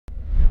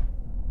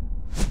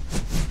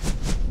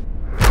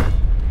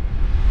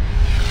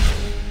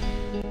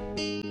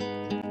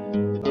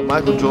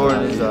Michael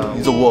Jordan is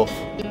he's a wolf.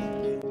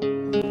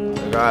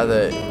 A guy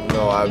that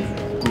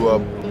I grew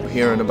up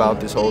hearing about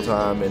this whole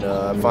time, and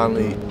I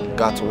finally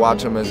got to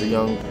watch him as a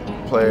young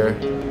player.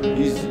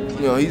 He's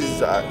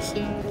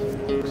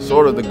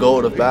sort of the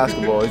GOAT of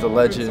basketball. He's a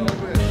legend.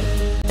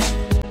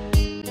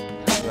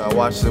 I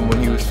watched him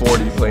when he was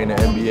 40 playing in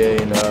the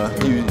NBA, and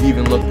he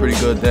even looked pretty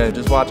good then.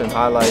 Just watching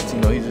highlights,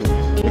 he's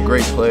a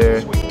great player.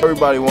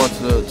 Everybody wants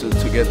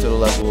to get to the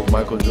level of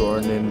Michael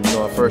Jordan, and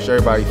at first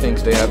everybody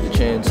thinks they have the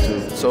chance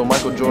to. So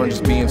Michael Jordan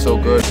just being so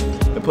good,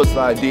 it puts the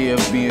idea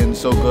of being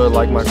so good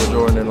like Michael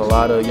Jordan in a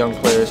lot of young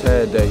players'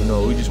 head that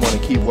we just want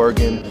to keep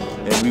working,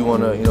 and we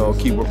want to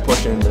keep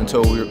pushing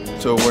until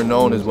we're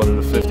known as one of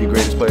the 50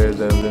 greatest players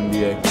in the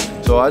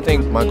NBA. So I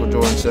think Michael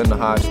Jordan setting a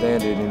high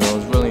standard.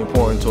 It's really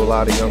important to a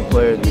lot of young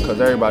players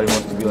because everybody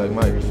wants to be like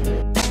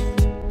Mike.